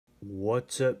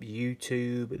What's up,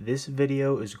 YouTube? This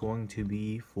video is going to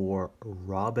be for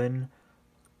Robin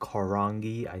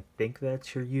Karangi. I think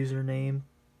that's your username.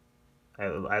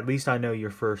 At least I know your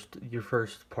first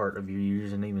part of your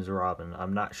username is Robin.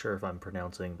 I'm not sure if I'm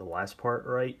pronouncing the last part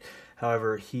right.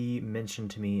 However, he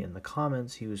mentioned to me in the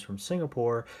comments he was from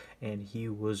Singapore and he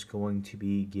was going to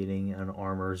be getting an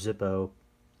Armor Zippo.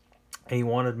 And he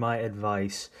wanted my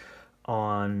advice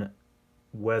on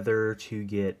whether to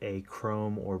get a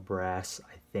chrome or brass,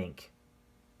 I think.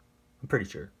 I'm pretty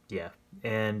sure, yeah.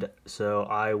 And so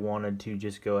I wanted to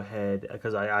just go ahead,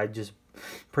 because I just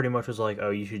pretty much was like,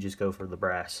 oh, you should just go for the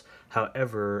brass.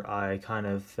 However, I kind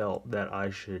of felt that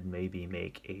I should maybe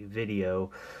make a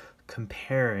video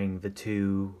comparing the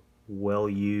two well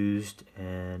used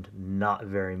and not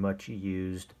very much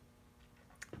used.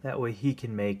 That way he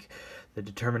can make the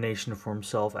determination for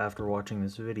himself after watching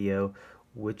this video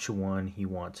which one he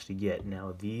wants to get.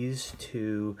 Now these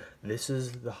two, this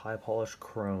is the high polish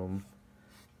chrome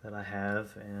that I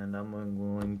have, and I'm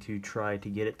going to try to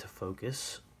get it to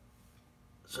focus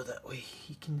so that way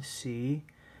he can see.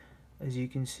 As you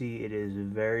can see, it is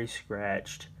very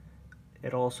scratched.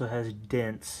 It also has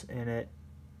dents in it.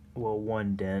 Well,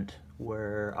 one dent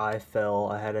where I fell.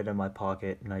 I had it in my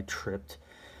pocket and I tripped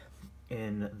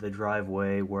in the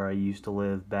driveway where I used to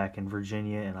live back in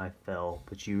Virginia, and I fell,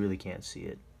 but you really can't see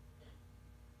it.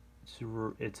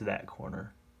 It's that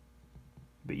corner,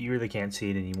 but you really can't see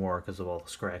it anymore because of all the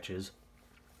scratches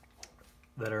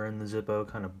that are in the Zippo,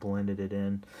 kind of blended it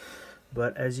in.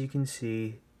 But as you can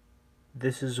see,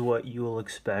 this is what you will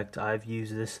expect. I've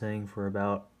used this thing for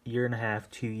about a year and a half,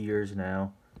 2 years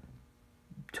now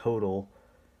total,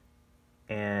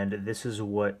 and this is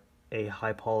what a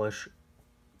high polish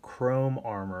chrome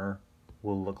armor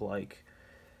will look like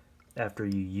after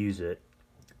you use it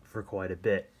for quite a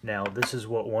bit. Now this is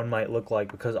what one might look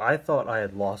like, because I thought I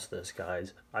had lost this,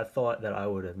 guys. I thought that I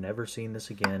would have never seen this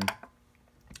again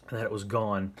and that it was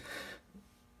gone,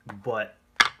 but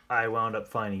I wound up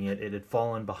finding it. It had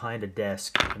fallen behind a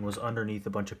desk and was underneath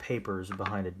a bunch of papers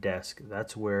behind a desk.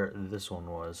 That's where this one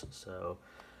was, so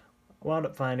I wound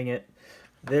up finding it.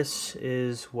 This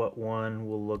is what one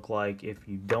will look like if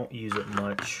you don't use it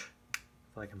much.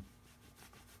 If I can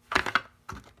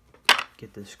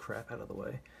get this crap out of the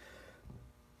way.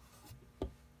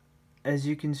 As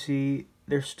you can see,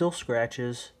 there's still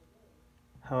scratches.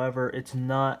 However, it's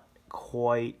not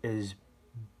quite as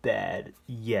bad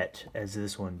yet as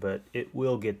this one, but it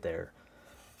will get there.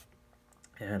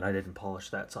 And I didn't polish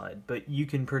that side, but you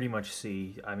can pretty much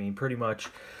see, I mean, pretty much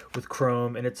with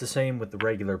chrome, and it's the same with the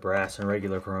regular brass and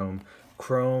regular chrome.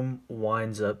 Chrome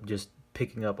winds up just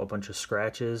picking up a bunch of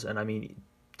scratches, and I mean,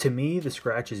 to me, the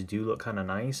scratches do look kind of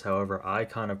nice. However, I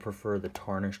kind of prefer the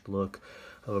tarnished look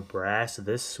of a brass.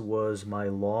 This was my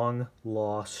long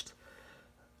lost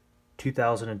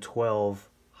 2012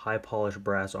 high polished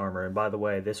brass armor, and by the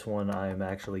way, this one I am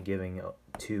actually giving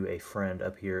to a friend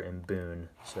up here in Boone,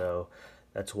 so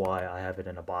that's why I have it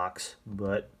in a box.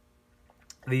 But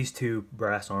these two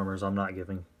brass armors, I'm not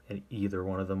giving either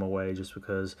one of them away, just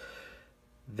because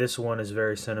this one is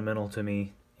very sentimental to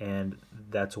me, and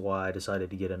that's why I decided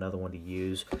to get another one to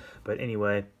use. But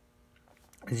anyway,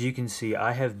 as you can see,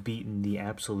 I have beaten the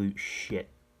absolute shit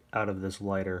out of this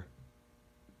lighter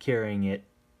carrying it,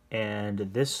 and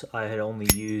this I had only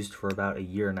used for about a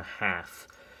year and a half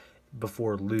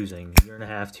before losing. A year and a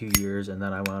half, 2 years, and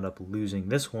then I wound up losing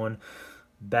this one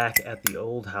back at the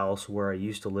old house where I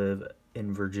used to live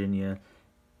in Virginia,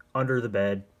 under the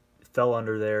bed. Fell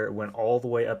under there, went all the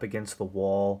way up against the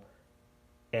wall,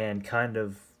 and kind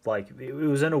of like, it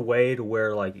was in a way to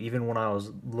where, like, even when I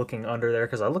was looking under there,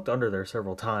 because I looked under there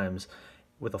several times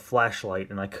with a flashlight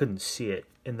and I couldn't see it,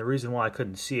 and the reason why I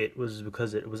couldn't see it was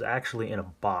because it was actually in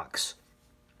a box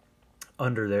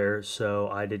under there, so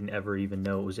I didn't ever even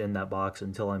know it was in that box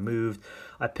until I moved.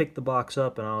 I picked the box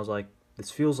up and I was like, this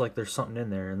feels like there's something in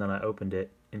there, and then I opened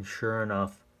it, and sure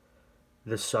enough,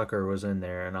 this sucker was in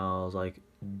there, and I was like,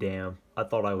 damn, I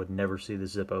thought I would never see the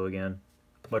Zippo again,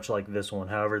 much like this one.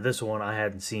 However, this one I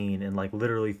hadn't seen in like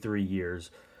literally 3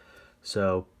 years,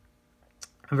 so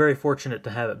I'm very fortunate to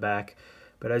have it back.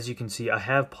 But as you can see, I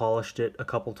have polished it a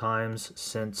couple times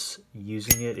since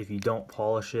using it. If you don't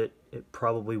polish it, it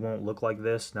probably won't look like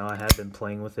this. Now, I have been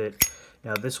playing with it.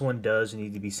 Now, this one does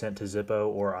need to be sent to Zippo,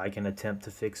 or I can attempt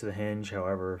to fix the hinge.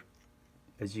 However,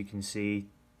 as you can see,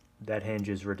 that hinge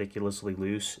is ridiculously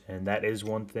loose, and that is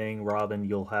one thing, Robin,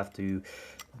 you'll have to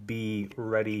be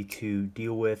ready to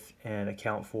deal with and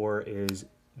account for, is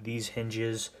these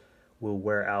hinges will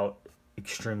wear out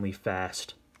extremely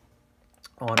fast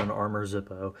on an Armor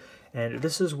Zippo. And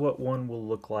this is what one will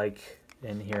look like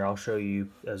And here I'll show you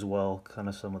as well kind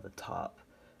of some of the top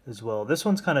as well. This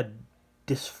one's kind of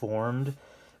disformed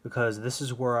because this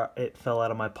is where it fell out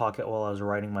of my pocket while I was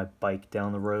riding my bike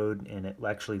down the road, and it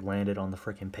actually landed on the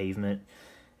freaking pavement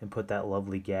and put that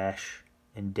lovely gash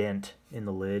and dent in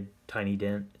the lid, tiny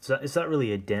dent. It's not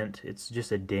really a dent, it's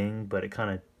just a ding, but it kind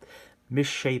of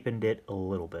misshapened it a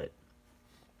little bit.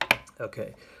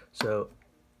 Okay, so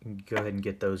go ahead and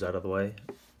get those out of the way.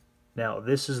 Now,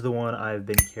 this is the one I've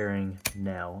been carrying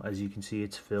now. As you can see,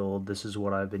 it's filled. This is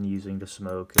what I've been using to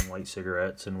smoke and light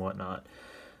cigarettes and whatnot.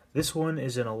 This one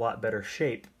is in a lot better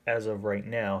shape as of right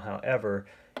now. However,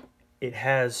 it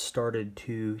has started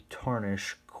to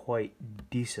tarnish quite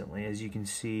decently. As you can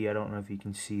see, I don't know if you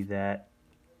can see that.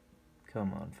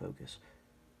 Come on, focus.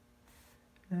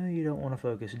 No, you don't want to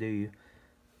focus, do you?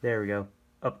 There we go.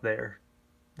 Up there.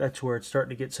 That's where it's starting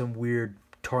to get some weird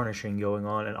tarnishing going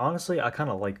on, and honestly I kind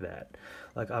of like that.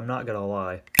 Like, I'm not gonna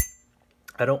lie,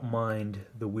 I don't mind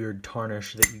the weird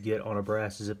tarnish that you get on a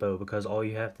brass Zippo, because all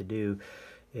you have to do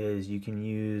is you can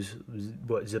use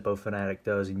what Zippo Fanatic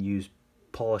does and use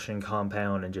polishing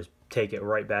compound and just take it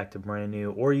right back to brand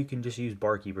new, or you can just use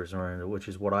Barkeeper's around it, which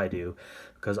is what I do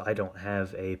because I don't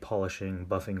have a polishing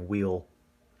buffing wheel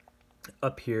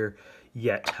up here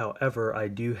yet. However, I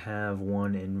do have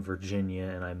one in Virginia,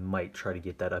 and I might try to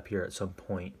get that up here at some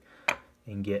point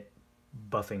and get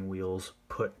buffing wheels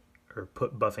put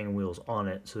buffing wheels on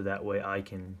it, so that way I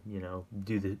can, you know,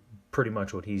 do pretty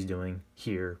much what he's doing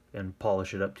here and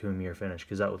polish it up to a mirror finish,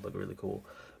 because that would look really cool.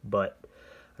 But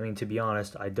I mean, to be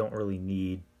honest, I don't really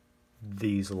need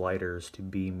these lighters to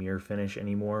be mirror finish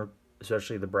anymore,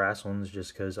 especially the brass ones,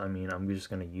 just because, I mean, I'm just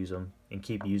going to use them and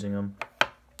keep using them.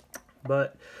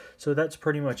 But, so that's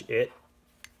pretty much it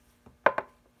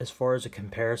as far as a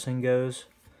comparison goes.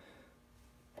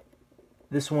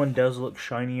 This one does look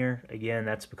shinier. Again,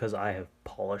 that's because I have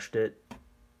polished it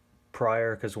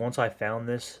prior, because once I found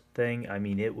this thing, I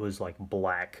mean, it was like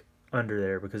black under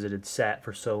there because it had sat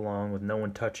for so long with no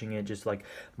one touching it, just like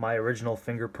my original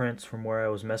fingerprints from where I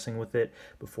was messing with it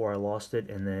before I lost it,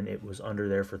 and then it was under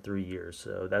there for 3 years,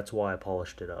 so that's why I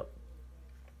polished it up.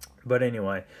 But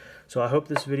anyway, so I hope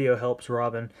this video helps,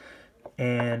 Robin,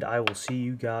 and I will see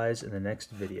you guys in the next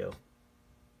video.